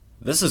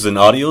This is an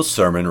audio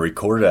sermon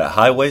recorded at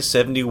Highway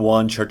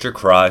 71 Church of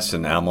Christ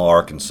in Alma,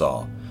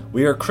 Arkansas.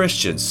 We are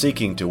Christians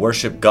seeking to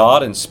worship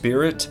God in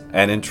spirit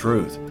and in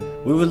truth.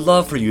 We would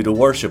love for you to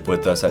worship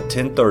with us at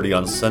 10:30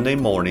 on Sunday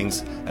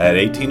mornings at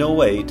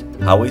 1808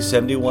 Highway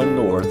 71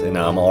 North in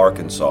Alma,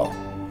 Arkansas.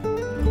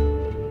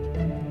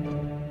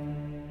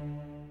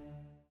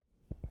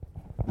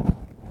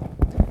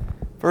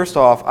 First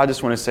off, I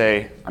just want to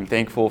say I'm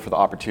thankful for the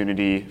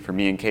opportunity for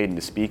me and Caden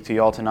to speak to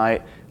you all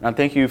tonight, and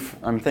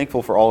I'm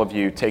thankful for all of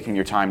you taking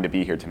your time to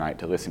be here tonight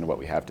to listen to what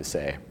we have to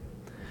say.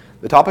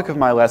 The topic of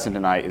my lesson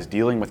tonight is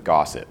dealing with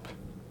gossip.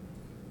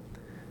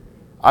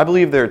 I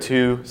believe there are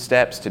two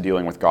steps to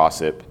dealing with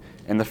gossip,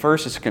 and the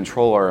first is to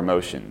control our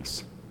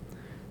emotions.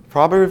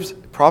 Proverbs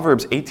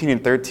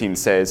 18:13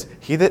 says,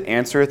 "He that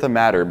answereth a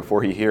matter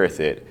before he heareth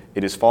it,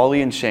 it is folly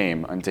and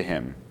shame unto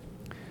him."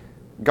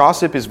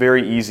 Gossip is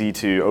very easy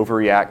to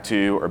overreact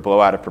to or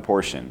blow out of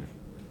proportion.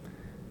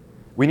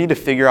 We need to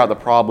figure out the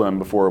problem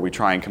before we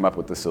try and come up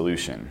with the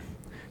solution.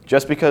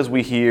 Just because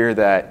we hear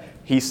that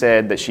he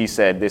said, that she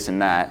said, this and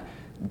that,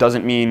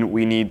 doesn't mean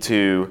we need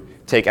to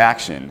take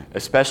action,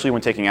 especially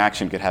when taking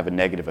action could have a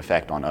negative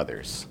effect on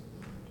others.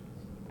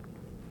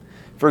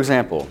 For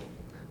example,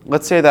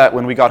 let's say that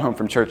when we got home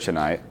from church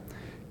tonight,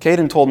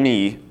 Caden told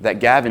me that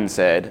Gavin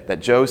said, that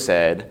Joe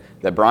said,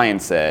 that Brian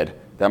said,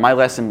 that my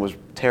lesson was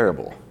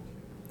terrible.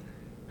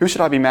 Who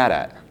should I be mad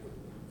at?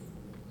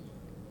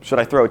 Should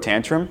I throw a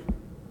tantrum?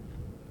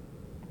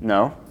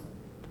 No.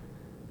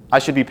 I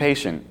should be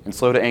patient and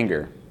slow to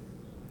anger.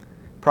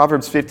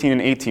 Proverbs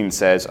 15:18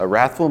 says, "A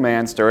wrathful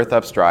man stirreth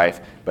up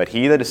strife, but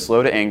he that is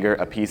slow to anger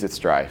appeaseth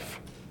strife."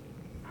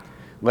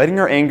 Letting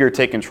our anger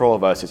take control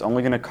of us is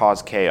only going to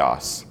cause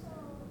chaos,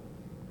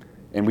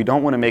 and we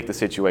don't want to make the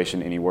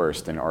situation any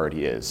worse than it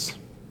already is.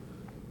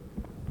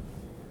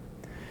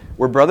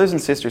 We're brothers and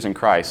sisters in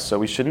Christ, so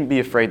we shouldn't be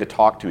afraid to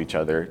talk to each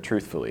other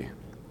truthfully.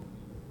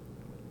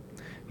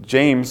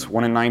 James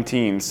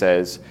 1:19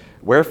 says,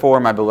 "Wherefore,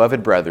 my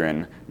beloved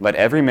brethren, let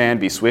every man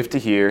be swift to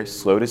hear,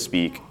 slow to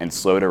speak, and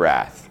slow to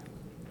wrath."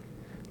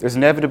 There's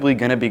inevitably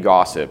going to be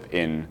gossip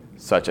in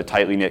such a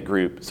tightly knit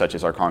group such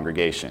as our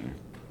congregation.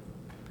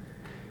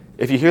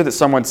 If you hear that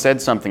someone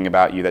said something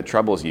about you that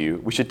troubles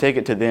you, we should take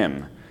it to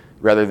them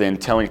rather than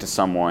telling it to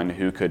someone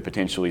who could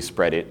potentially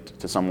spread it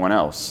to someone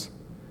else.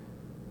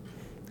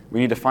 We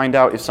need to find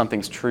out if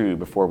something's true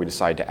before we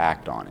decide to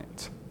act on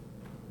it.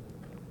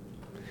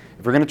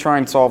 If we're going to try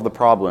and solve the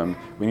problem,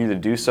 we need to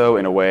do so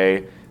in a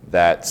way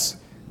that's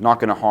not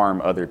going to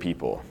harm other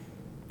people.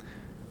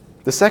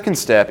 The second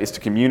step is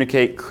to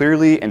communicate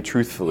clearly and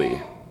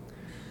truthfully.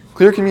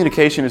 Clear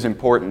communication is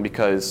important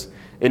because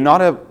it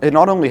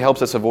not only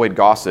helps us avoid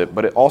gossip,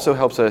 but it also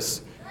helps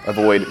us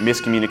avoid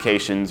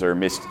miscommunications or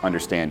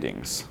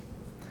misunderstandings.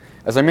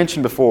 As I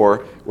mentioned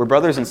before, we're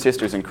brothers and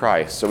sisters in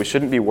Christ, so we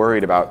shouldn't be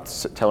worried about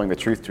telling the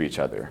truth to each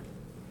other.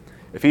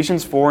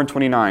 Ephesians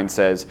 4:29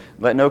 says,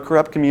 "Let no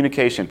corrupt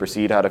communication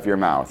proceed out of your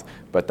mouth,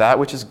 but that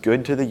which is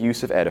good to the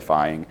use of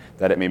edifying,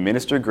 that it may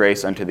minister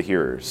grace unto the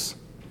hearers."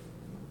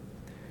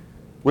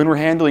 When we're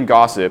handling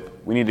gossip,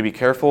 we need to be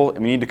careful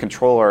and we need to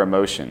control our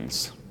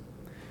emotions.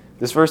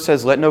 This verse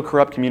says, "Let no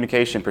corrupt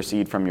communication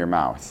proceed from your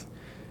mouth."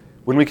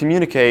 When we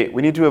communicate,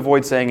 we need to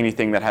avoid saying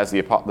anything that has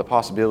the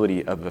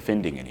possibility of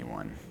offending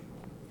anyone.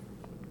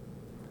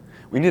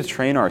 We need to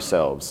train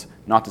ourselves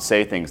not to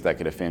say things that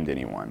could offend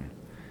anyone.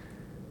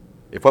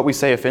 If what we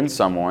say offends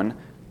someone,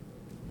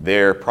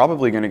 they're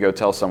probably going to go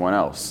tell someone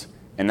else,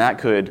 and that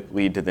could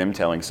lead to them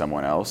telling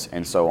someone else,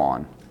 and so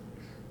on.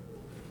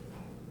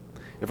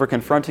 If we're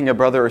confronting a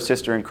brother or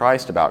sister in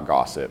Christ about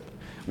gossip,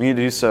 we need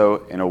to do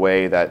so in a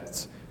way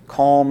that's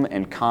calm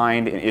and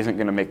kind and isn't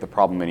going to make the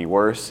problem any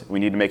worse. We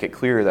need to make it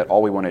clear that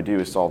all we want to do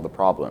is solve the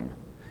problem,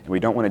 and we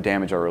don't want to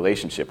damage our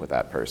relationship with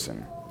that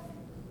person.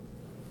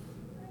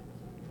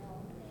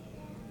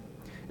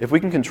 If we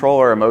can control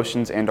our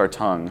emotions and our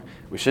tongue,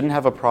 we shouldn't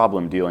have a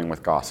problem dealing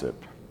with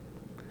gossip.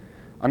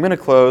 I'm going to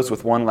close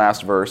with one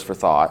last verse for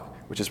thought,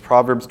 which is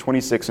Proverbs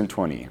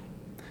 26:20,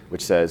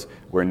 which says,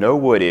 "Where no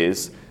wood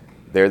is,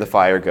 there the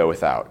fire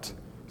goeth out.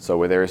 So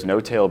where there is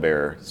no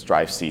talebearer,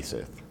 strife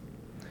ceaseth."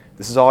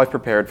 This is all I've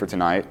prepared for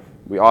tonight.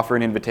 We offer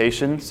an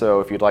invitation, so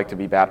if you'd like to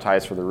be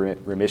baptized for the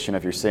remission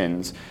of your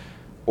sins,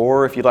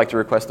 or if you'd like to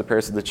request the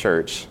prayers of the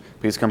church,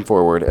 please come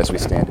forward as we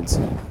stand and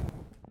sing.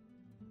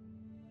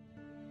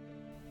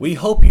 We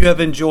hope you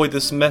have enjoyed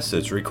this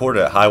message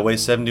recorded at Highway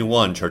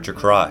 71 Church of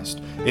Christ.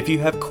 If you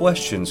have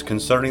questions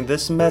concerning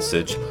this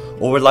message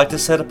or would like to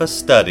set up a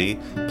study,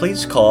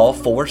 please call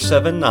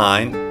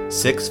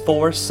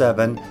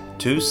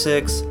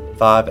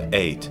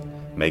 479-647-2658.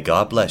 May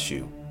God bless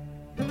you.